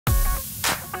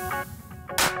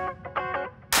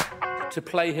To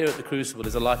play here at the Crucible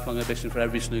is a lifelong ambition for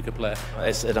every snooker player.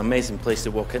 It's an amazing place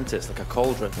to walk into. It's like a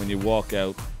cauldron. When you walk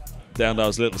out down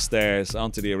those little stairs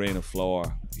onto the arena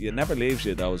floor, it never leaves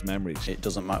you those memories. It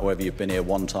doesn't matter whether you've been here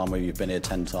one time or you've been here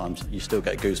 10 times, you still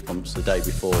get goosebumps the day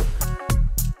before.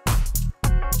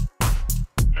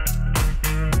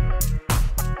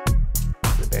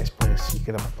 The best place you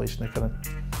could ever play snooker in.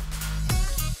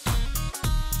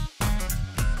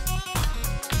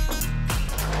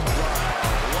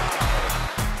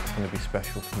 It's going to be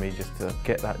special for me just to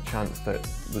get that chance that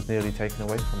was nearly taken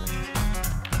away from me.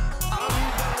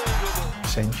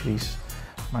 Centuries,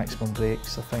 maximum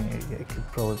breaks, I think it could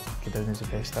probably go down as the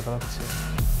best ever, I would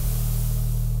say.